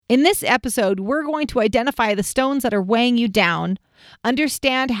In this episode, we're going to identify the stones that are weighing you down,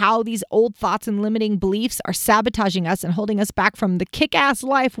 understand how these old thoughts and limiting beliefs are sabotaging us and holding us back from the kick-ass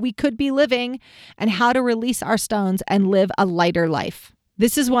life we could be living, and how to release our stones and live a lighter life.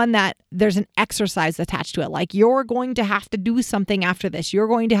 This is one that there's an exercise attached to it. Like, you're going to have to do something after this. You're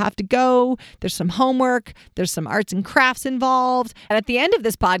going to have to go. There's some homework. There's some arts and crafts involved. And at the end of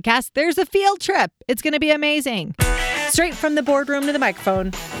this podcast, there's a field trip. It's going to be amazing. Straight from the boardroom to the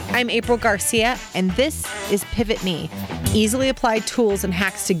microphone, I'm April Garcia, and this is Pivot Me, easily applied tools and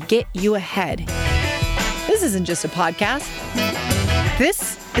hacks to get you ahead. This isn't just a podcast.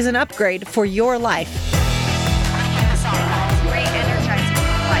 This is an upgrade for your life.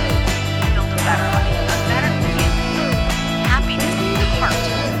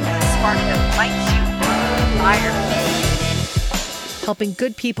 Helping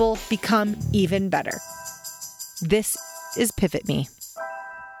good people become even better. This is Pivot Me.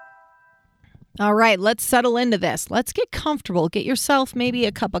 All right, let's settle into this. Let's get comfortable. Get yourself maybe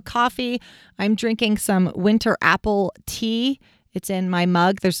a cup of coffee. I'm drinking some winter apple tea. It's in my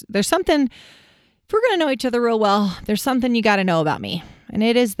mug. There's something, if we're going to know each other real well, there's something you got to know about me. And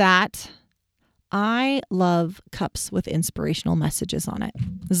it is that I love cups with inspirational messages on it.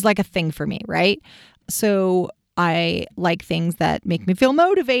 This is like a thing for me, right? So I like things that make me feel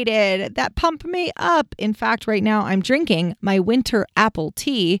motivated, that pump me up. In fact, right now I'm drinking my winter apple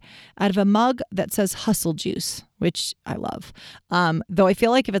tea out of a mug that says Hustle Juice, which I love. Though I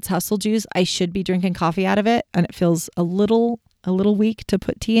feel like if it's Hustle Juice, I should be drinking coffee out of it. And it feels a little weak to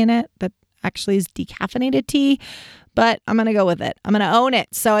put tea in it that actually is decaffeinated tea. But I'm going to go with it. I'm going to own it.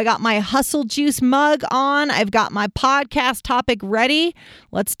 So I got my Hustle Juice mug on. I've got my podcast topic ready.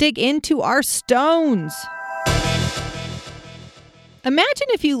 Let's dig into our stones. Imagine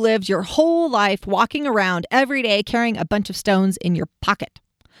if you lived your whole life walking around every day carrying a bunch of stones in your pocket.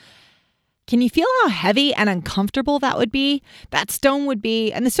 Can you feel how heavy and uncomfortable that would be? That stone would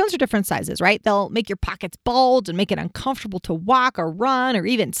be, and the stones are different sizes, right? They'll make your pockets bulge and make it uncomfortable to walk or run or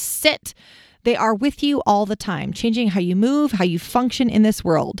even sit. They are with you all the time, changing how you move, how you function in this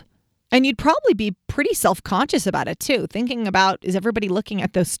world. And you'd probably be pretty self-conscious about it too, thinking about, is everybody looking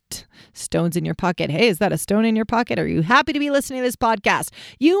at those stones in your pocket? Hey, is that a stone in your pocket? Are you happy to be listening to this podcast?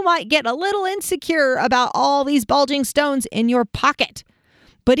 You might get a little insecure about all these bulging stones in your pocket.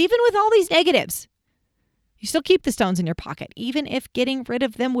 But even with all these negatives, you still keep the stones in your pocket, even if getting rid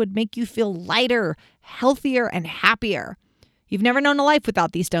of them would make you feel lighter, healthier, and happier. You've never known a life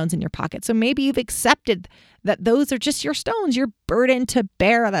without these stones in your pocket. So maybe you've accepted that those are just your stones, your burden to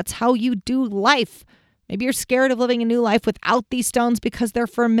bear. That's how you do life. Maybe you're scared of living a new life without these stones because they're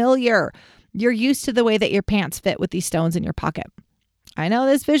familiar. You're used to the way that your pants fit with these stones in your pocket. I know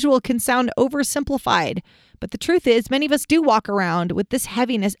this visual can sound oversimplified, but the truth is many of us do walk around with this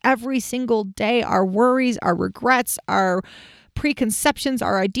heaviness every single day. Our worries, our regrets, our preconceptions,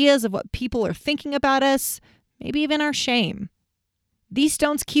 our ideas of what people are thinking about us, maybe even our shame. These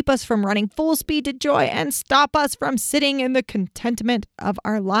stones keep us from running full speed to joy and stop us from sitting in the contentment of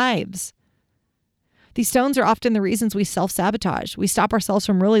our lives. These stones are often the reasons we self-sabotage. We stop ourselves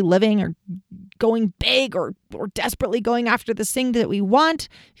from really living or going big or desperately going after this thing that we want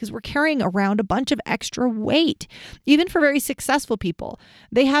because we're carrying around a bunch of extra weight. Even for very successful people,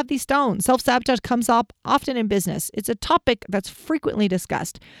 they have these stones. Self-sabotage comes up often in business. It's a topic that's frequently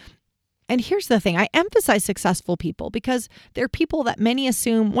discussed. And here's the thing, I emphasize successful people because they're people that many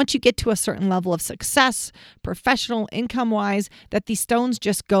assume once you get to a certain level of success, professional, income-wise, that these stones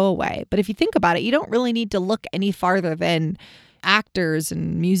just go away. But if you think about it, you don't really need to look any farther than actors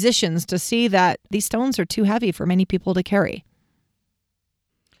and musicians to see that these stones are too heavy for many people to carry.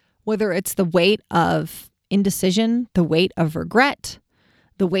 Whether it's the weight of indecision, the weight of regret,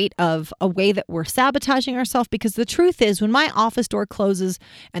 the weight of a way that we're sabotaging ourselves, because the truth is when my office door closes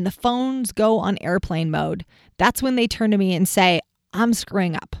and the phones go on airplane mode, that's when they turn to me and say, I'm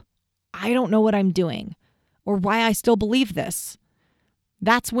screwing up. I don't know what I'm doing or why I still believe this.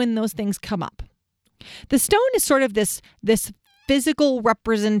 That's when those things come up. The stone is sort of this physical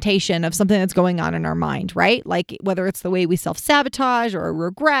representation of something that's going on in our mind, right? Like whether it's the way we self-sabotage or a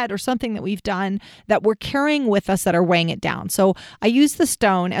regret or something that we've done that we're carrying with us that are weighing it down. So I use the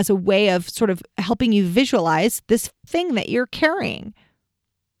stone as a way of sort of helping you visualize this thing that you're carrying.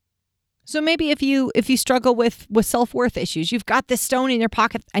 So maybe if you struggle with self-worth issues, you've got this stone in your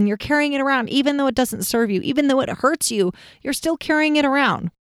pocket and you're carrying it around, even though it doesn't serve you, even though it hurts you, you're still carrying it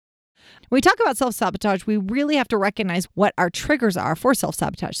around. When we talk about self-sabotage, we really have to recognize what our triggers are for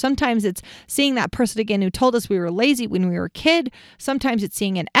self-sabotage. Sometimes it's seeing that person again who told us we were lazy when we were a kid. Sometimes it's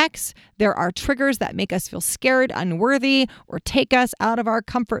seeing an ex. There are triggers that make us feel scared, unworthy, or take us out of our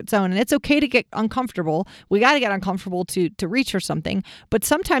comfort zone. And it's okay to get uncomfortable. We got to get uncomfortable to reach for something. But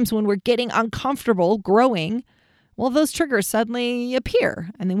sometimes when we're getting uncomfortable, growing, well, those triggers suddenly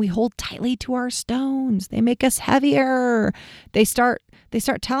appear, and then we hold tightly to our stones. They make us heavier. They start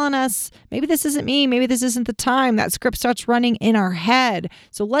telling us, maybe this isn't me. Maybe this isn't the time. That script starts running in our head.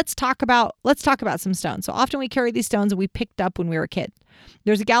 So let's talk about some stones. So often we carry these stones and we picked up when we were a kid.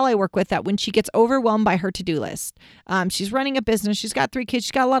 There's a gal I work with that when she gets overwhelmed by her to-do list, she's running a business. She's got 3 kids.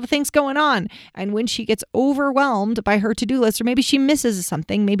 She's got a lot of things going on. And when she gets overwhelmed by her to-do list, or maybe she misses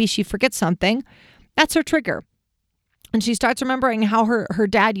something, maybe she forgets something, that's her trigger. And she starts remembering how her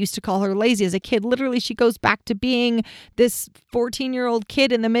dad used to call her lazy as a kid. Literally, she goes back to being this 14-year-old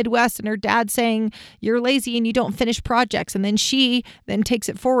kid in the Midwest and her dad saying, you're lazy and you don't finish projects. And then she then takes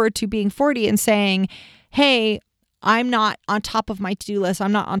it forward to being 40 and saying, hey, I'm not on top of my to-do list.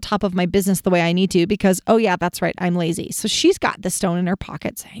 I'm not on top of my business the way I need to because, oh yeah, that's right, I'm lazy. So she's got the stone in her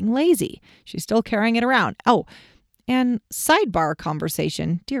pocket saying lazy. She's still carrying it around. Oh, and sidebar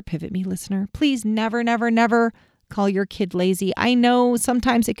conversation. Dear Pivot Me listener, please never, never, never call your kid lazy. I know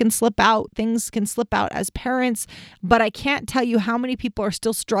sometimes it can slip out. Things can slip out as parents, but I can't tell you how many people are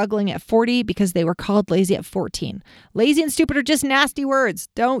still struggling at 40 because they were called lazy at 14. Lazy and stupid are just nasty words.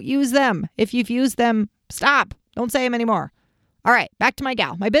 Don't use them. If you've used them, stop. Don't say them anymore. All right, back to my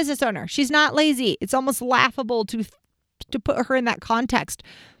gal, my business owner. She's not lazy. It's almost laughable to put her in that context,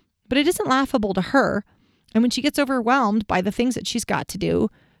 but it isn't laughable to her. And when she gets overwhelmed by the things that she's got to do,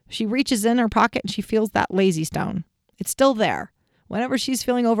 she reaches in her pocket and she feels that lazy stone. It's still there. Whenever she's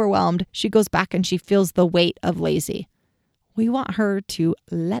feeling overwhelmed, she goes back and she feels the weight of lazy. We want her to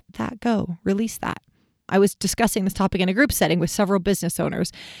let that go, release that. I was discussing this topic in a group setting with several business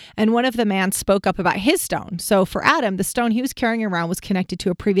owners, and one of the men spoke up about his stone. So for Adam, the stone he was carrying around was connected to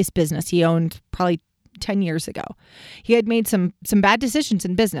a previous business he owned probably 10 years ago. He had made some bad decisions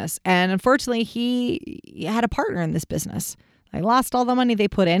in business, and unfortunately, he had a partner in this business. They lost all the money they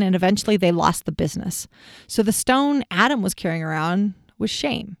put in, and eventually they lost the business. So the stone Adam was carrying around was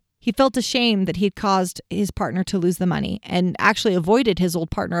shame. He felt ashamed that he'd caused his partner to lose the money and actually avoided his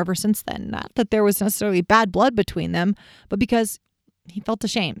old partner ever since then. Not that there was necessarily bad blood between them, but because he felt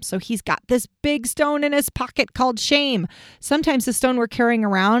ashamed. So he's got this big stone in his pocket called shame. Sometimes the stone we're carrying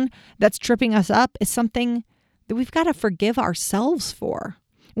around that's tripping us up is something that we've got to forgive ourselves for.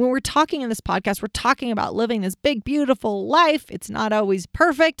 When we're talking in this podcast, we're talking about living this big, beautiful life. It's not always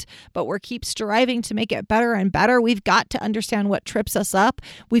perfect, but we're keep striving to make it better and better. We've got to understand what trips us up.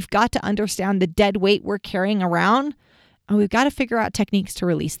 We've got to understand the dead weight we're carrying around, and we've got to figure out techniques to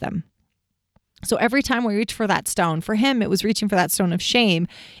release them. So every time we reach for that stone, for him, it was reaching for that stone of shame.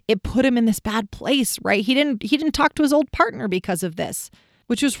 It put him in this bad place, right? He didn't talk to his old partner because of this,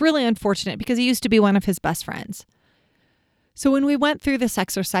 which was really unfortunate because he used to be one of his best friends. So when we went through this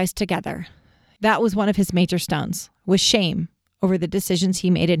exercise together, that was one of his major stones, was shame over the decisions he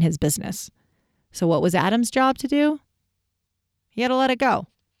made in his business. So what was Adam's job to do? He had to let it go.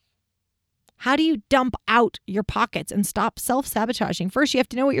 How do you dump out your pockets and stop self-sabotaging? First, you have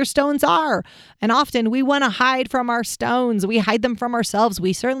to know what your stones are. And often we want to hide from our stones. We hide them from ourselves.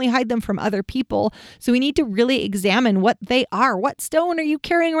 We certainly hide them from other people. So we need to really examine what they are. What stone are you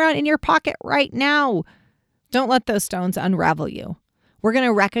carrying around in your pocket right now? Don't let those stones unravel you. We're going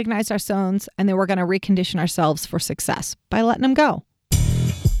to recognize our stones, and then we're going to recondition ourselves for success by letting them go.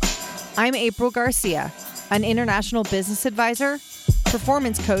 I'm April Garcia, an international business advisor,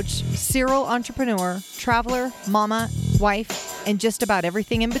 performance coach, serial entrepreneur, traveler, mama, wife, and just about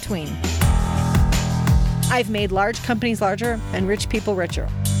everything in between. I've made large companies larger and rich people richer.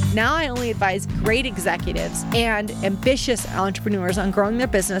 Now I only advise great executives and ambitious entrepreneurs on growing their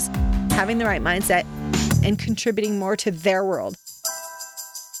business, having the right mindset, and contributing more to their world.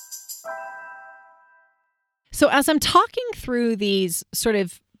 So as I'm talking through these sort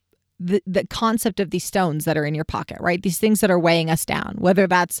of the concept of these stones that are in your pocket, right? These things that are weighing us down, whether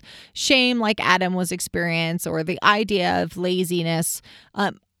that's shame like Adam was experiencing or the idea of laziness,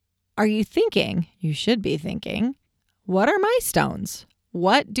 are you thinking, you should be thinking, what are my stones?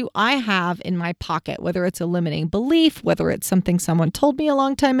 What do I have in my pocket? Whether it's a limiting belief, whether it's something someone told me a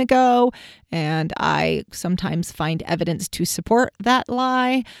long time ago, and I sometimes find evidence to support that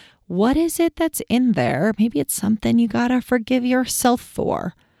lie. What is it that's in there? Maybe it's something you gotta forgive yourself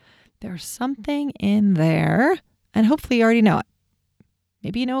for. There's something in there, and hopefully you already know it.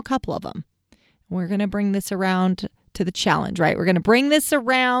 Maybe you know a couple of them. We're gonna bring this around to the challenge, right? We're going to bring this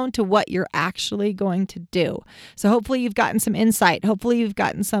around to what you're actually going to do. So hopefully you've gotten some insight. Hopefully you've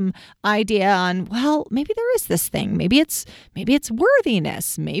gotten some idea on, well, maybe there is this thing. Maybe it's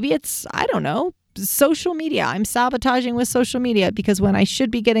worthiness. Maybe it's, I don't know, social media. I'm sabotaging with social media because when I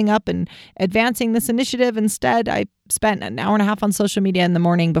should be getting up and advancing this initiative, instead I spent an hour and a half on social media in the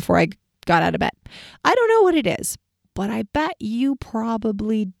morning before I got out of bed. I don't know what it is, but I bet you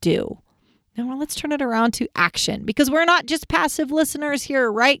probably do. Now let's turn it around to action, because we're not just passive listeners here,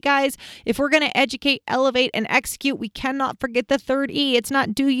 right, guys? If we're going to educate, elevate, and execute, we cannot forget the third E. It's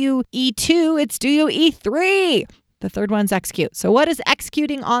not do you E2, it's do you E3. The third one's execute. So what does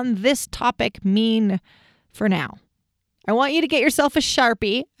executing on this topic mean for now? I want you to get yourself a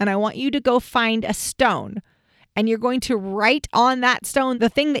Sharpie, and I want you to go find a stone. And you're going to write on that stone the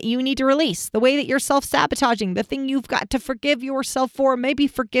thing that you need to release, the way that you're self-sabotaging, the thing you've got to forgive yourself for, maybe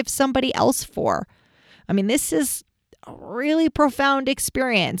forgive somebody else for. I mean, this is a really profound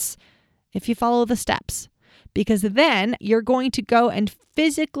experience if you follow the steps, because then you're going to go and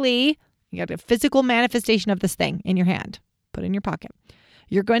physically, you got a physical manifestation of this thing in your hand, put it in your pocket.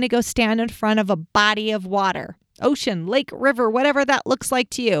 You're going to go stand in front of a body of water, ocean, lake, river, whatever that looks like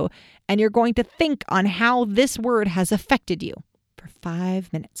to you. And you're going to think on how this word has affected you for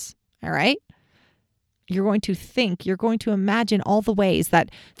 5 minutes. All right. You're going to think, you're going to imagine all the ways that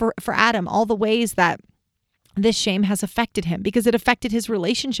for Adam, all the ways that this shame has affected him, because it affected his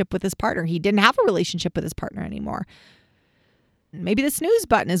relationship with his partner. He didn't have a relationship with his partner anymore. Maybe the snooze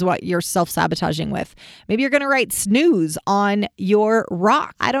button is what you're self-sabotaging with. Maybe you're going to write snooze on your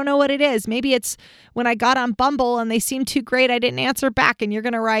rock. I don't know what it is. Maybe it's when I got on Bumble and they seemed too great, I didn't answer back, and you're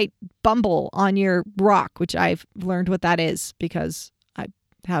going to write Bumble on your rock, which I've learned what that is because I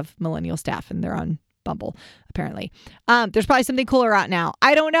have millennial staff and they're on Bumble, apparently. There's probably something cooler out now.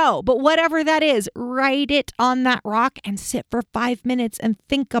 I don't know. But whatever that is, write it on that rock and sit for 5 minutes and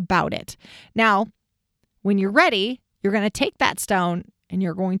think about it. Now, when you're ready, you're going to take that stone and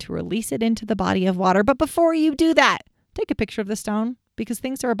you're going to release it into the body of water. But before you do that, take a picture of the stone, because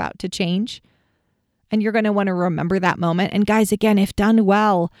things are about to change. And you're going to want to remember that moment. And guys, again, if done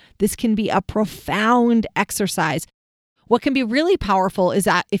well, this can be a profound exercise. What can be really powerful is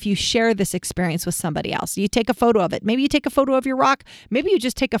that if you share this experience with somebody else, you take a photo of it. Maybe you take a photo of your rock. Maybe you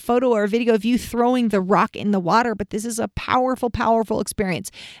just take a photo or a video of you throwing the rock in the water. But this is a powerful, powerful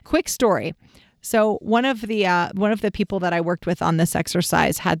experience. Quick story. So one of the people that I worked with on this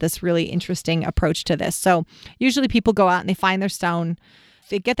exercise had this really interesting approach to this. So usually people go out and they find their stone,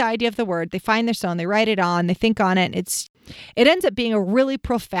 they get the idea of the word, they find their stone, they write it on, they think on it. It ends up being a really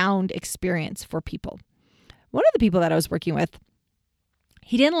profound experience for people. One of the people that I was working with,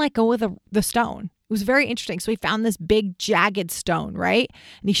 he didn't let go of the stone. It was very interesting. So he found this big jagged stone, right?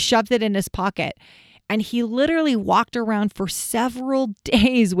 And he shoved it in his pocket. And he literally walked around for several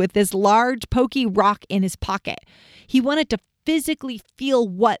days with this large pokey rock in his pocket. He wanted to physically feel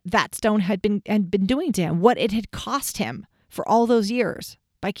what that stone had been doing to him, what it had cost him for all those years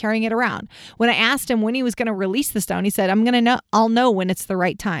by carrying it around. When I asked him when he was going to release the stone, he said, I'll know when it's the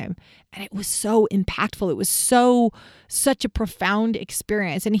right time. And it was so impactful. It was such a profound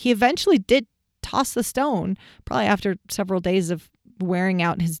experience. And he eventually did toss the stone, probably after several days of wearing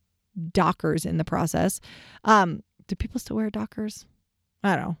out his Dockers in the process. Do people still wear Dockers?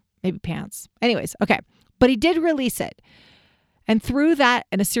 I don't know. Maybe pants. Anyways, okay. But he did release it. And through that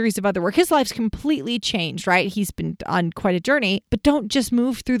and a series of other work, his life's completely changed, right? He's been on quite a journey, but don't just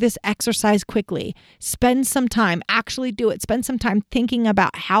move through this exercise quickly. Spend some time, actually do it. Spend some time thinking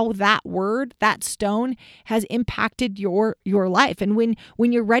about how that word, that stone has impacted your life. And when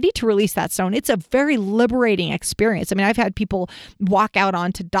you're ready to release that stone, it's a very liberating experience. I mean, I've had people walk out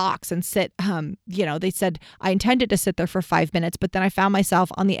onto docks and sit, they said, I intended to sit there for 5 minutes, but then I found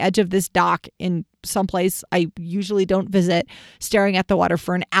myself on the edge of this dock in someplace I usually don't visit, staring at the water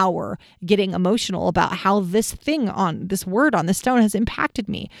for an hour, getting emotional about how this word on the stone has impacted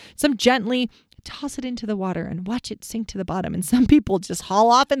me. Some gently toss it into the water and watch it sink to the bottom. And some people just haul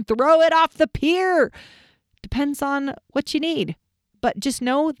off and throw it off the pier. Depends on what you need. But just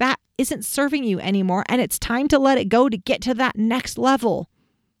know that isn't serving you anymore. And it's time to let it go to get to that next level.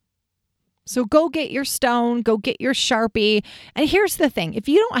 So go get your stone, go get your Sharpie. And here's the thing. If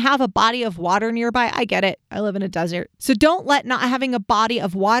you don't have a body of water nearby, I get it. I live in a desert. So don't let not having a body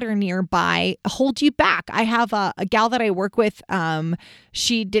of water nearby hold you back. I have a gal that I work with.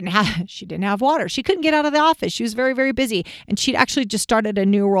 She didn't have water. She couldn't get out of the office. She was very, very busy. And she'd actually just started a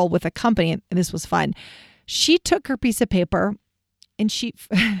new role with a company. And this was fun. She took her piece of paper and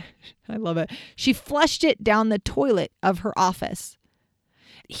I love it. She flushed it down the toilet of her office.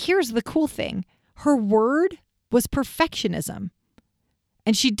 Here's the cool thing. Her word was perfectionism.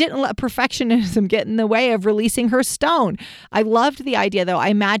 And she didn't let perfectionism get in the way of releasing her stone. I loved the idea, though. I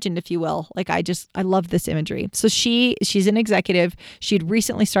imagined, if you will, I love this imagery. So she's an executive. She'd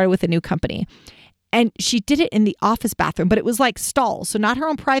recently started with a new company. And she did it in the office bathroom, but it was like stalls. So not her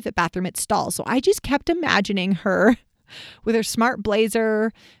own private bathroom, it's stalls. So I just kept imagining her with her smart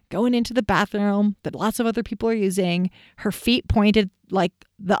blazer going into the bathroom that lots of other people are using, her feet pointed like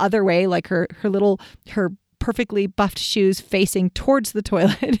the other way, like her perfectly buffed shoes facing towards the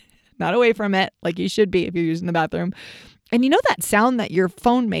toilet, not away from it, like you should be if you're using the bathroom. And you know that sound that your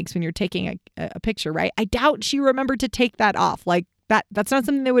phone makes when you're taking a picture, right? I doubt she remembered to take that off. Like that's not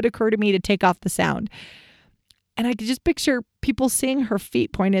something that would occur to me to take off the sound. And I could just picture people seeing her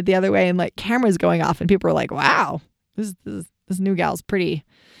feet pointed the other way and like cameras going off and people are like, wow, this new gal's pretty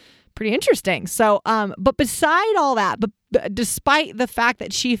interesting. So, but beside all that, but despite the fact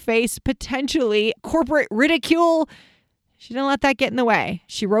that she faced potentially corporate ridicule, she didn't let that get in the way.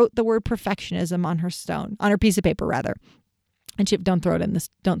 She wrote the word perfectionism on her piece of paper rather. And don't throw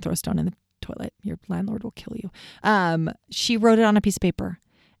a stone in the toilet. Your landlord will kill you. She wrote it on a piece of paper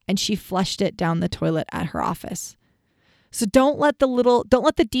and she flushed it down the toilet at her office. So don't let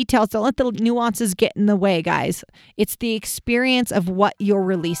the details, don't let the nuances get in the way, guys. It's the experience of what you're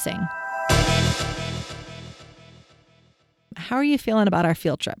releasing. How are you feeling about our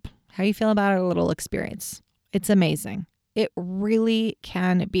field trip? How are you feeling about our little experience? It's amazing. It really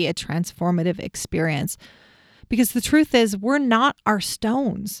can be a transformative experience because the truth is we're not our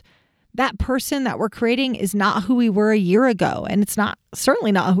stones. That person that we're creating is not who we were a year ago. And it's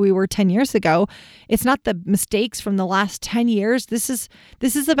certainly not who we were 10 years ago. It's not the mistakes from the last 10 years. This is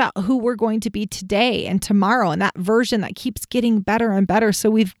about who we're going to be today and tomorrow, and that version that keeps getting better and better. So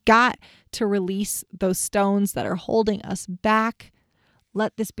we've got to release those stones that are holding us back.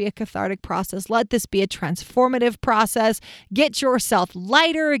 Let this be a cathartic process. Let this be a transformative process. Get yourself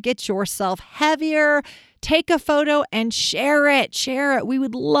lighter, get yourself heavier. Take a photo and share it. Share it. We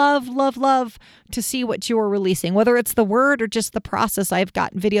would love, love, love to see what you are releasing, whether it's the word or just the process. I've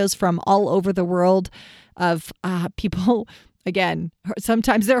gotten videos from all over the world of people, again,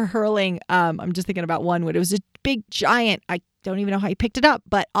 sometimes they're hurling. I'm just thinking about one when it was a big giant, I don't even know how he picked it up,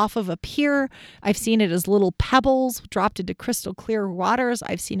 but off of a pier. I've seen it as little pebbles dropped into crystal clear waters.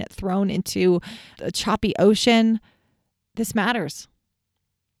 I've seen it thrown into a choppy ocean. This matters.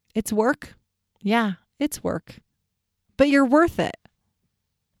 It's work. Yeah. It's work, but you're worth it.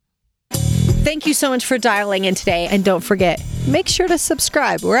 Thank you so much for dialing in today. And don't forget, make sure to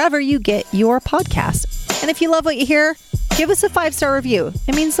subscribe wherever you get your podcast. And if you love what you hear, give us a 5-star review.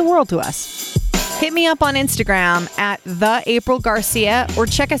 It means the world to us. Hit me up on Instagram at @theaprilgarcia or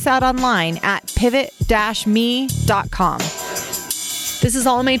check us out online at pivot-me.com. This is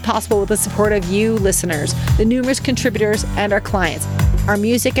all made possible with the support of you listeners, the numerous contributors, and our clients. Our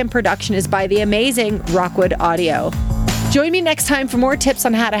music and production is by the amazing Rockwood Audio. Join me next time for more tips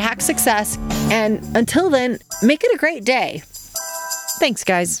on how to hack success. And until then, make it a great day. Thanks,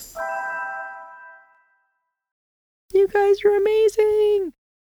 guys. You guys are amazing.